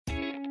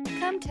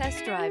Come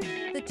test drive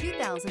the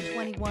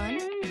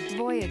 2021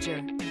 Voyager.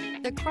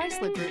 The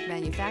Chrysler Group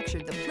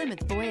manufactured the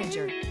Plymouth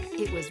Voyager.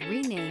 It was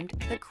renamed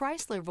the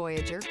Chrysler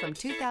Voyager from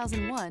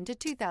 2001 to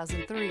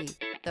 2003.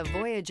 The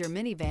Voyager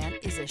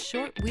minivan is a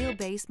short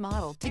wheelbase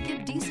model to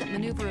give decent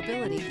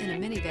maneuverability in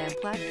a minivan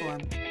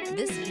platform.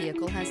 This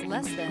vehicle has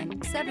less than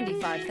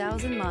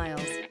 75,000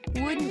 miles.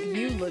 Wouldn't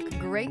you look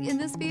great in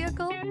this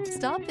vehicle?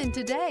 Stop in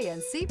today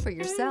and see for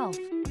yourself.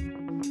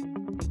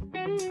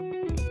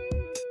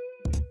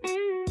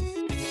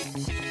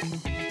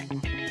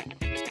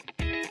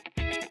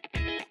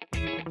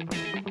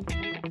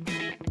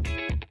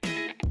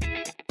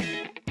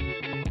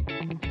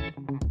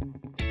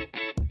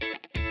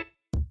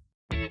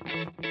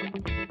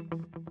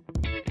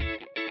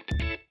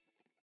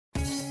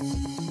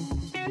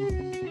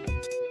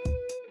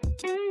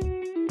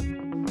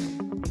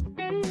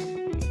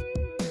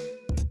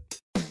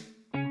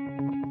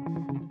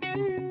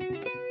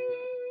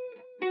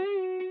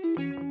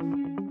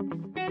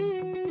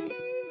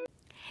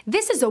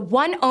 This is a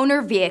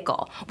one-owner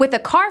vehicle with a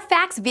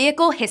Carfax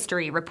Vehicle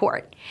History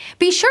Report.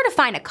 Be sure to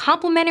find a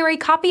complimentary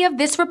copy of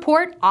this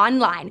report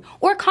online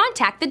or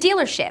contact the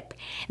dealership.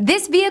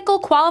 This vehicle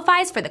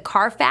qualifies for the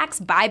Carfax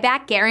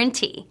Buyback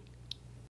Guarantee.